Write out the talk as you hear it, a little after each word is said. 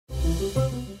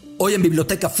Hoy en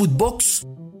Biblioteca Footbox,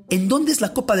 ¿en dónde es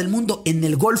la Copa del Mundo? En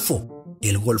el Golfo.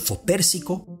 ¿El Golfo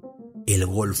Pérsico? ¿El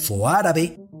Golfo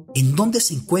Árabe? ¿En dónde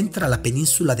se encuentra la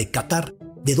península de Qatar?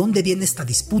 ¿De dónde viene esta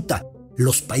disputa?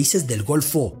 ¿Los países del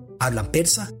Golfo hablan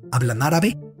persa? ¿Hablan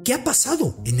árabe? ¿Qué ha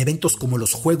pasado en eventos como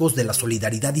los Juegos de la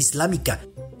Solidaridad Islámica?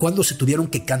 ¿Cuándo se tuvieron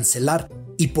que cancelar?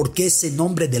 ¿Y por qué ese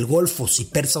nombre del Golfo, si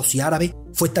persa o si árabe,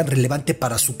 fue tan relevante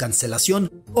para su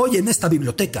cancelación? Hoy en esta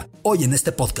biblioteca, hoy en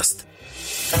este podcast.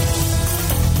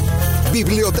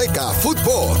 Biblioteca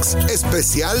Footbox,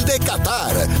 especial de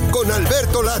Qatar, con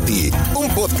Alberto Lati,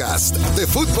 un podcast de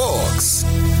Footbox.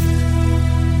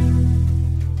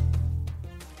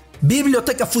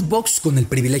 Biblioteca Footbox, con el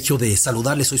privilegio de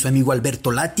saludarles, soy su amigo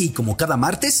Alberto Lati, y como cada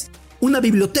martes, una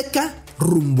biblioteca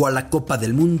rumbo a la Copa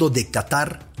del Mundo de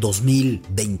Qatar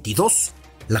 2022.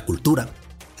 La cultura,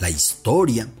 la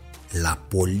historia, la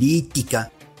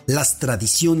política, las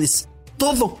tradiciones,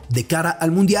 todo de cara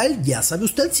al Mundial. Ya sabe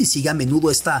usted, si sigue a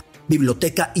menudo esta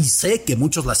biblioteca, y sé que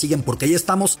muchos la siguen porque ya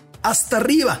estamos hasta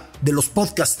arriba de los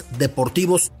podcasts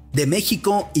deportivos de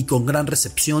México y con gran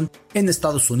recepción en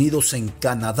Estados Unidos, en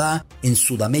Canadá, en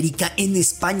Sudamérica, en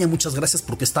España. Muchas gracias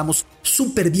porque estamos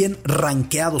súper bien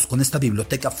rankeados con esta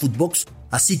biblioteca Footbox.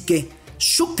 Así que,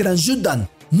 shukran judan,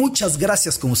 muchas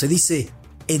gracias, como se dice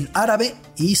en árabe,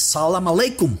 y salam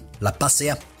aleikum, la paz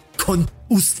sea con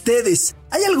ustedes.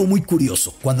 Hay algo muy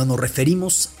curioso. Cuando nos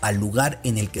referimos al lugar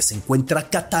en el que se encuentra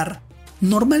Qatar,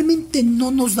 normalmente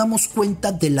no nos damos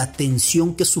cuenta de la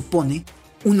tensión que supone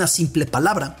una simple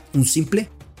palabra, un simple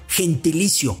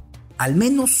gentilicio. Al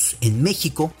menos en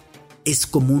México es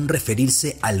común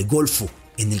referirse al Golfo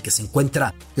en el que se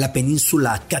encuentra la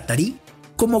península catarí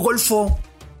como Golfo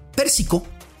Pérsico,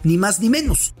 ni más ni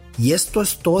menos. Y esto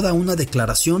es toda una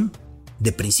declaración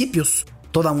de principios,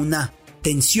 toda una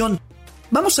tensión.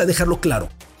 Vamos a dejarlo claro.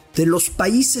 De los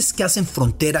países que hacen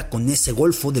frontera con ese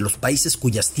golfo, de los países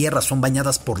cuyas tierras son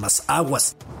bañadas por las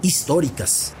aguas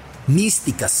históricas,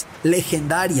 místicas,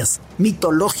 legendarias,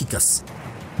 mitológicas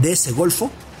de ese golfo,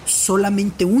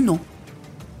 solamente uno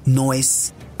no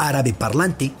es árabe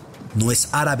parlante, no es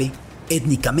árabe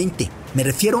étnicamente. Me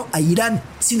refiero a Irán.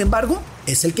 Sin embargo,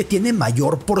 es el que tiene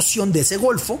mayor porción de ese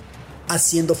golfo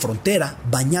haciendo frontera,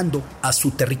 bañando a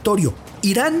su territorio.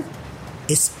 Irán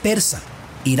es persa.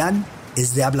 Irán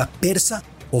es de habla persa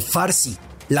o farsi.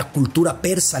 La cultura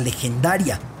persa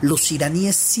legendaria. Los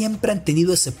iraníes siempre han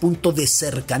tenido ese punto de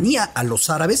cercanía a los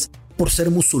árabes por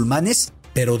ser musulmanes,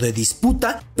 pero de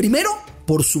disputa, primero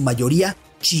por su mayoría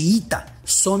chiita.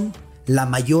 Son la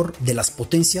mayor de las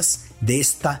potencias de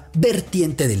esta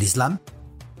vertiente del Islam,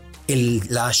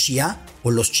 la Shia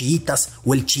o los chiitas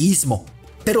o el chiismo.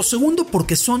 Pero segundo,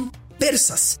 porque son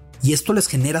persas. Y esto les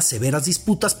genera severas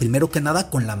disputas, primero que nada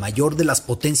con la mayor de las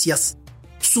potencias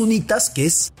sunitas, que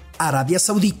es Arabia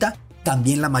Saudita,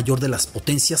 también la mayor de las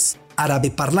potencias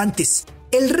árabe parlantes.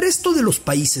 El resto de los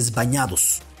países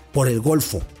bañados por el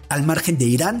Golfo, al margen de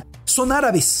Irán, son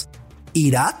árabes.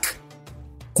 Irak,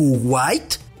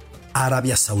 Kuwait,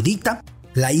 Arabia Saudita,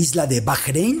 la isla de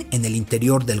Bahrein en el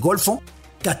interior del Golfo,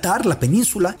 Qatar, la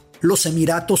península, los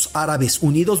Emiratos Árabes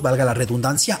Unidos, valga la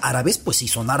redundancia, árabes, pues sí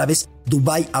son árabes,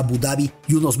 Dubái, Abu Dhabi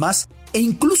y unos más, e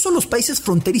incluso los países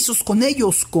fronterizos con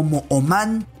ellos, como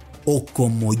Omán, o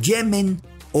como Yemen,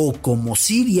 o como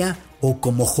Siria, o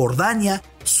como Jordania,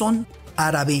 son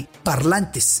árabe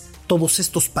parlantes, todos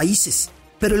estos países.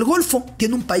 Pero el Golfo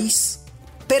tiene un país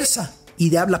persa,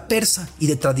 y de habla persa, y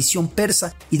de tradición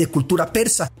persa, y de cultura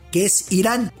persa, que es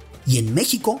Irán, y en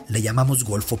México le llamamos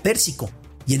Golfo Pérsico.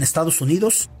 Y en Estados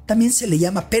Unidos también se le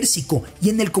llama pérsico, y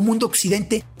en el común de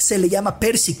Occidente se le llama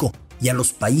pérsico, y a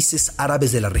los países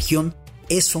árabes de la región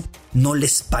eso no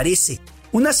les parece.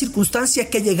 Una circunstancia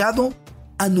que ha llegado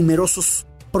a numerosos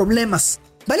problemas.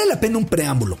 Vale la pena un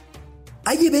preámbulo.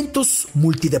 Hay eventos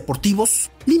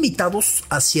multideportivos limitados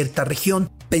a cierta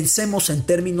región. Pensemos en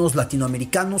términos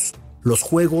latinoamericanos, los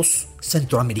Juegos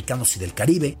Centroamericanos y del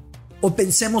Caribe, o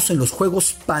pensemos en los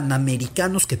Juegos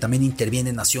Panamericanos, que también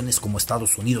intervienen naciones como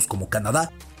Estados Unidos, como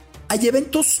Canadá. Hay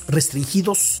eventos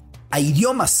restringidos a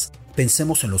idiomas.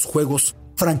 Pensemos en los Juegos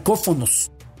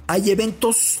Francófonos. Hay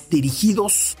eventos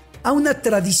dirigidos a una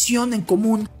tradición en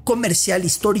común comercial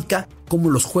histórica, como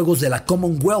los Juegos de la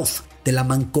Commonwealth, de la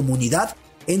mancomunidad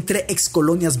entre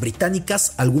excolonias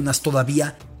británicas. Algunas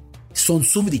todavía son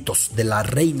súbditos de la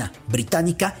reina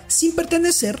británica, sin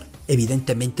pertenecer,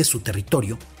 evidentemente, su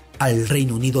territorio al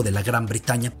Reino Unido de la Gran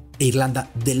Bretaña e Irlanda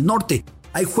del Norte.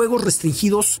 Hay juegos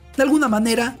restringidos de alguna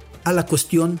manera a la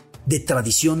cuestión de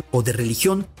tradición o de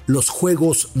religión, los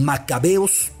juegos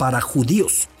macabeos para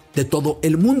judíos de todo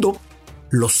el mundo.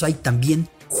 Los hay también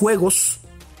juegos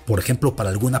por ejemplo para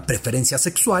alguna preferencia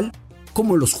sexual,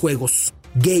 como los juegos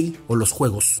gay o los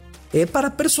juegos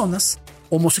para personas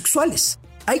homosexuales.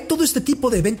 Hay todo este tipo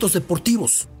de eventos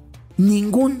deportivos.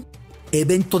 Ningún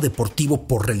evento deportivo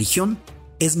por religión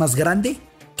es más grande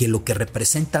que lo que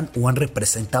representan o han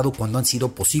representado cuando han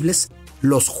sido posibles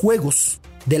los Juegos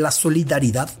de la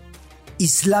Solidaridad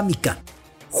Islámica.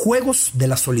 Juegos de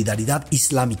la Solidaridad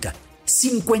Islámica.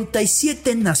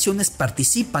 57 naciones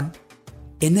participan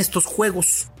en estos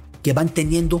juegos que van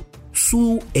teniendo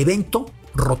su evento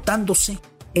rotándose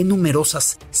en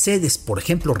numerosas sedes. Por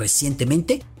ejemplo,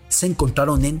 recientemente se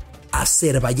encontraron en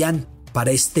Azerbaiyán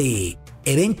para este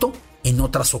evento. En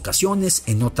otras ocasiones,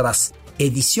 en otras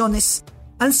ediciones,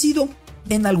 han sido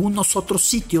en algunos otros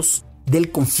sitios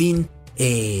del confín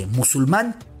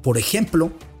musulmán. Por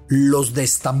ejemplo, los de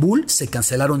Estambul se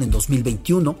cancelaron en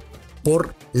 2021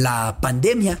 por la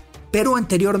pandemia, pero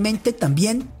anteriormente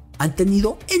también han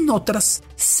tenido en otras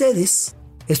sedes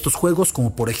estos juegos,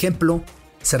 como por ejemplo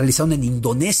se realizaron en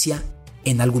Indonesia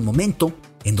en algún momento,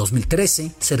 en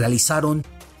 2013 se realizaron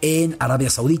en Arabia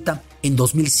Saudita en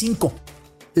 2005.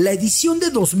 La edición de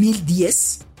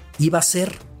 2010 iba a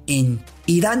ser en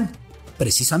Irán,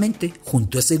 precisamente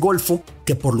junto a ese golfo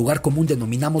que por lugar común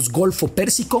denominamos Golfo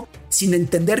Pérsico, sin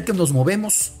entender que nos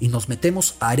movemos y nos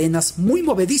metemos a arenas muy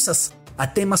movedizas,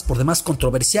 a temas por demás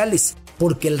controversiales,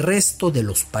 porque el resto de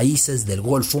los países del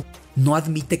Golfo no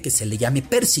admite que se le llame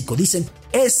Pérsico. Dicen,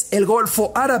 es el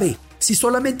Golfo Árabe. Si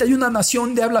solamente hay una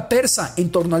nación de habla persa en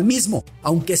torno al mismo,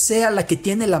 aunque sea la que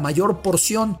tiene la mayor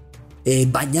porción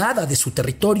bañada de su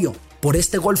territorio por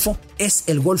este golfo, es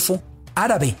el Golfo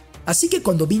Árabe. Así que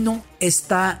cuando vino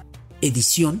esta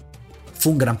edición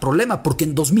fue un gran problema, porque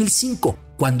en 2005,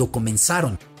 cuando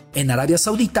comenzaron en Arabia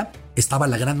Saudita, estaba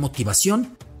la gran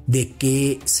motivación de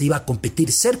que se iba a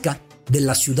competir cerca de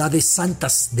las ciudades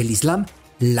santas del Islam,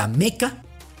 la Meca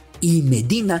y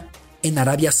Medina, en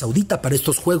Arabia Saudita, para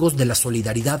estos Juegos de la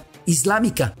Solidaridad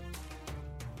Islámica.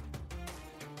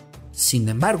 Sin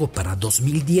embargo, para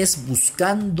 2010,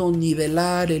 buscando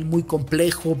nivelar el muy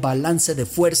complejo balance de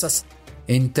fuerzas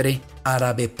entre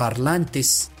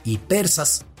árabe-parlantes y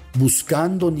persas,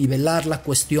 buscando nivelar la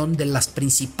cuestión de las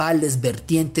principales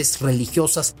vertientes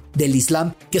religiosas del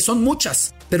Islam, que son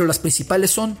muchas, pero las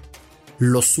principales son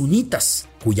los sunitas,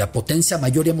 cuya potencia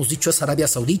mayor, ya hemos dicho, es Arabia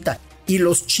Saudita, y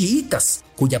los chiitas,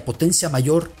 cuya potencia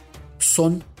mayor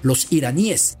son los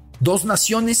iraníes, dos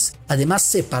naciones además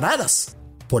separadas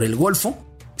por el Golfo.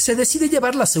 Se decide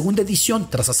llevar la segunda edición,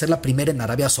 tras hacer la primera en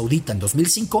Arabia Saudita en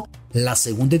 2005, la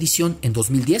segunda edición en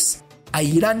 2010 a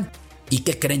Irán. ¿Y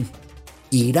qué creen?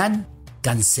 Irán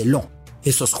canceló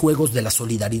esos Juegos de la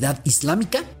Solidaridad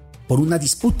Islámica por una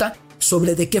disputa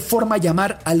sobre de qué forma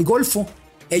llamar al Golfo.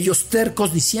 Ellos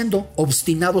tercos diciendo,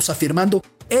 obstinados afirmando,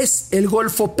 es el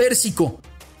Golfo Pérsico.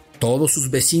 Todos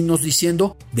sus vecinos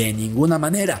diciendo, de ninguna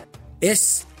manera,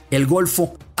 es el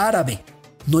Golfo Árabe.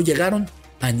 No llegaron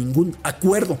a ningún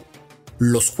acuerdo.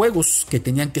 Los juegos que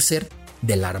tenían que ser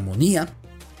de la armonía,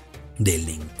 del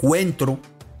encuentro,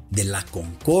 de la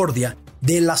concordia,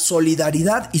 de la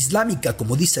solidaridad islámica,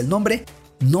 como dice el nombre,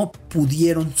 no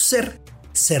pudieron ser.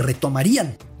 Se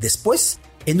retomarían después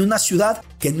en una ciudad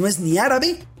que no es ni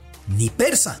árabe ni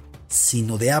persa,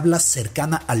 sino de habla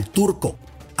cercana al turco,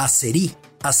 azerí,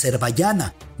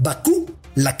 azerbaiyana, Bakú,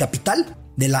 la capital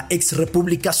de la ex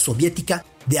república soviética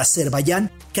de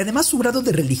Azerbaiyán, que además su grado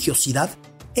de religiosidad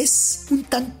es un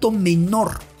tanto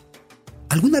menor.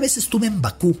 Alguna vez estuve en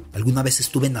Bakú, alguna vez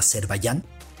estuve en Azerbaiyán,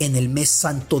 en el mes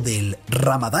santo del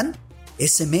Ramadán,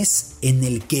 ese mes en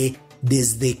el que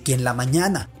desde que en la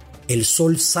mañana el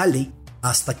sol sale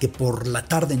hasta que por la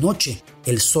tarde-noche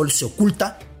el sol se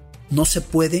oculta, no se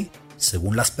puede,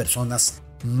 según las personas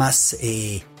más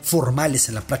formales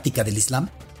en la práctica del Islam,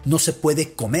 no se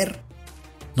puede comer,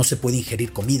 no se puede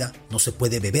ingerir comida, no se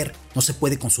puede beber, no se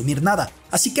puede consumir nada.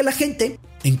 Así que la gente,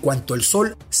 en cuanto el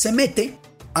sol se mete,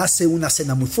 hace una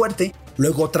cena muy fuerte,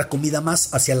 luego otra comida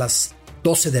más hacia las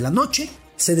 12 de la noche,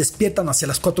 se despiertan hacia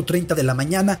las 4:30 de la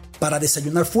mañana para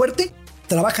desayunar fuerte,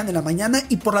 trabajan en la mañana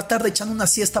y por la tarde echan una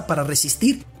siesta para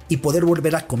resistir y poder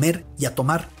volver a comer y a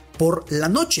tomar por la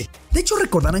noche. De hecho,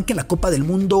 recordarán que en la Copa del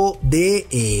Mundo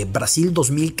de Brasil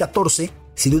 2014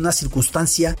 se dio una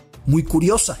circunstancia muy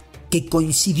curiosa que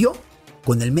coincidió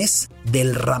con el mes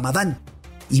del Ramadán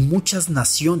y muchas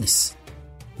naciones,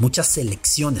 muchas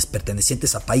selecciones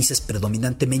pertenecientes a países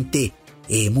predominantemente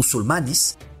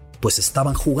musulmanes, pues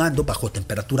estaban jugando bajo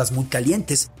temperaturas muy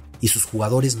calientes y sus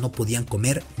jugadores no podían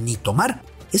comer ni tomar.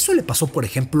 Eso le pasó, por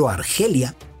ejemplo, a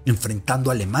Argelia enfrentando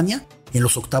a Alemania en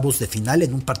los octavos de final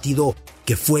en un partido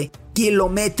que fue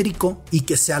kilométrico y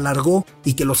que se alargó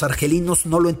y que los argelinos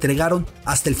no lo entregaron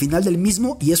hasta el final del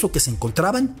mismo, y eso que se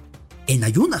encontraban en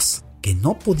ayunas, que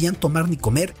no podían tomar ni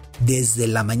comer desde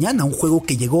la mañana. Un juego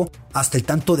que llegó hasta el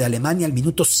tanto de Alemania al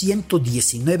minuto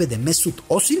 119 de Mesut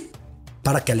Özil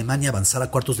para que Alemania avanzara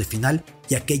a cuartos de final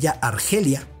y aquella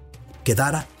Argelia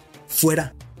quedara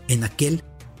fuera en aquel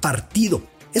partido.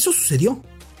 Eso sucedió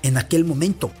en aquel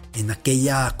momento, en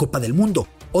aquella Copa del Mundo.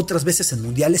 Otras veces en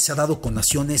mundiales se ha dado con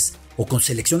naciones o con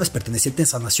selecciones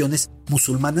pertenecientes a naciones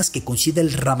musulmanas que coincide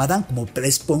el Ramadán, como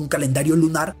es por un calendario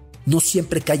lunar, no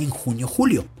siempre cae en junio o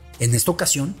julio. En esta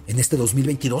ocasión, en este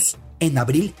 2022, en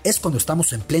abril es cuando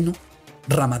estamos en pleno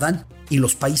Ramadán y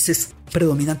los países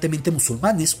predominantemente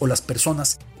musulmanes o las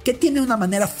personas que tienen una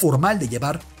manera formal de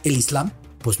llevar el Islam,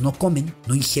 pues no comen,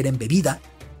 no ingieren bebida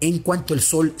en cuanto el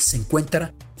sol se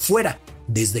encuentra fuera.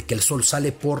 Desde que el sol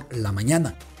sale por la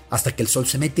mañana hasta que el sol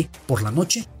se mete por la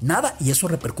noche, nada, y eso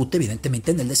repercute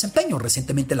evidentemente en el desempeño.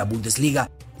 Recientemente en la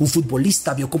Bundesliga, un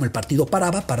futbolista vio como el partido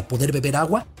paraba para poder beber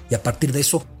agua y a partir de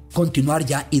eso continuar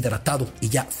ya hidratado y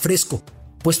ya fresco.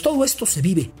 Pues todo esto se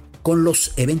vive con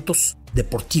los eventos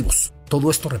deportivos. Todo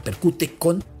esto repercute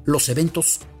con los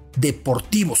eventos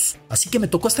deportivos. Así que me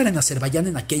tocó estar en Azerbaiyán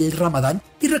en aquel Ramadán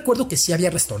y recuerdo que sí había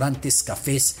restaurantes,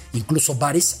 cafés, incluso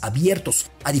bares abiertos,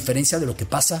 a diferencia de lo que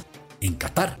pasa en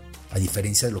Qatar, a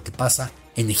diferencia de lo que pasa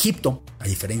en Egipto, a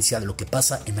diferencia de lo que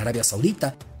pasa en Arabia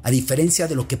Saudita, a diferencia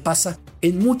de lo que pasa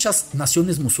en muchas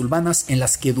naciones musulmanas en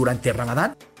las que durante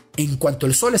Ramadán, en cuanto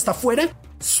el sol está fuera,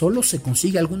 solo se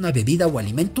consigue alguna bebida o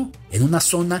alimento en una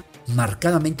zona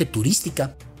marcadamente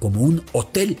turística, como un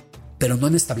hotel, pero no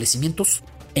en establecimientos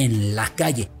en la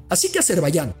calle. Así que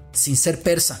Azerbaiyán, sin ser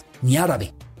persa ni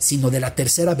árabe, sino de la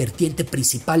tercera vertiente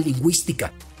principal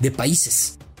lingüística de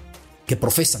países que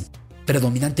profesan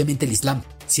predominantemente el Islam,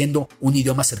 siendo un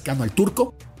idioma cercano al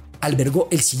turco, albergó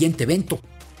el siguiente evento,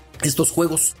 estos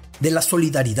Juegos de la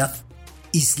Solidaridad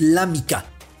Islámica,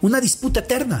 una disputa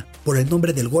eterna por el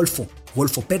nombre del Golfo,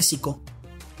 Golfo Pérsico,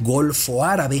 Golfo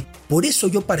Árabe. Por eso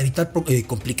yo, para evitar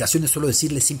complicaciones, suelo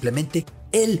decirle simplemente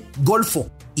el Golfo.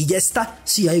 Y ya está,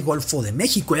 sí hay Golfo de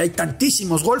México y hay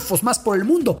tantísimos golfos más por el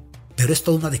mundo, pero es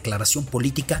toda una declaración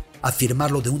política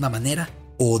afirmarlo de una manera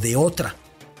o de otra.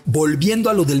 Volviendo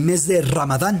a lo del mes de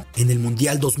Ramadán, en el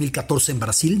Mundial 2014 en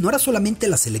Brasil, no era solamente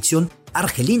la selección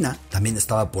argelina, también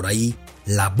estaba por ahí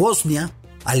la Bosnia.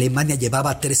 Alemania llevaba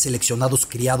a 3 seleccionados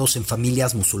criados en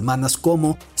familias musulmanas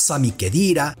como Sami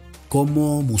Khedira,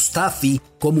 como Mustafi,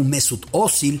 como Mesut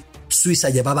Özil. Suiza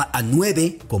llevaba a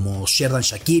 9 como Xherdan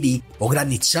Shaqiri o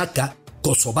Granit Xhaka,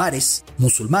 kosovares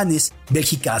musulmanes.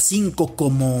 Bélgica a 5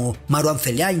 como Marouane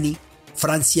Fellaini.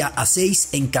 Francia a 6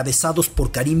 encabezados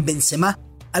por Karim Benzema.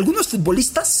 Algunos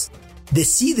futbolistas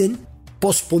deciden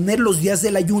posponer los días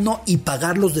del ayuno y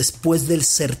pagarlos después del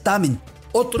certamen.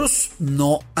 Otros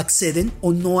no acceden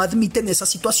o no admiten esa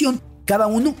situación. Cada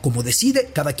uno como decide,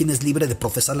 cada quien es libre de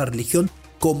profesar la religión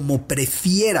como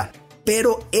prefiera.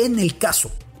 Pero en el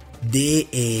caso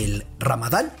del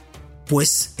Ramadán,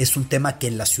 pues es un tema que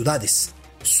en las ciudades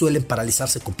suelen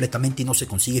paralizarse completamente y no se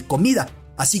consigue comida.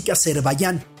 Así que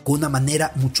Azerbaiyán, con una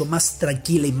manera mucho más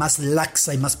tranquila y más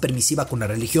laxa y más permisiva con la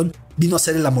religión, vino a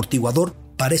ser el amortiguador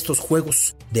para estos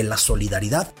Juegos de la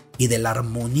Solidaridad y de la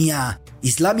Armonía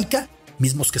Islámica,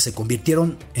 mismos que se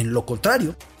convirtieron en lo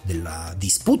contrario de la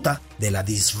disputa, de la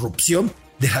disrupción,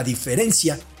 de la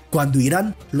diferencia, cuando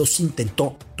Irán los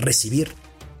intentó recibir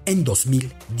en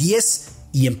 2010,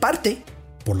 y en parte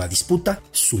por la disputa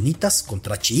sunitas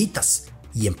contra chiitas,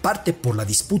 y en parte por la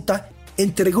disputa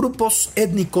entre grupos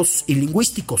étnicos y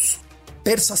lingüísticos,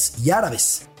 persas y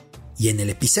árabes, y en el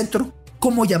epicentro,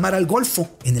 cómo llamar al Golfo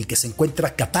en el que se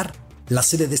encuentra Qatar, la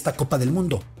sede de esta Copa del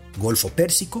Mundo, Golfo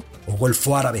Pérsico o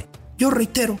Golfo Árabe. Yo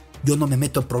reitero, yo no me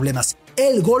meto en problemas,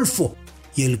 el Golfo,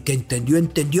 y el que entendió,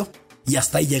 entendió, y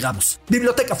hasta ahí llegamos.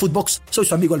 Biblioteca Footbox, soy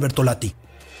su amigo Alberto Lati.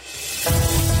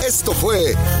 Esto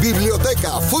fue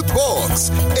Biblioteca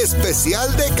Footbox,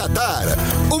 especial de Qatar,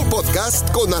 un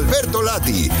podcast con Alberto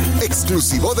Lati,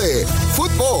 exclusivo de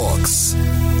Footbox.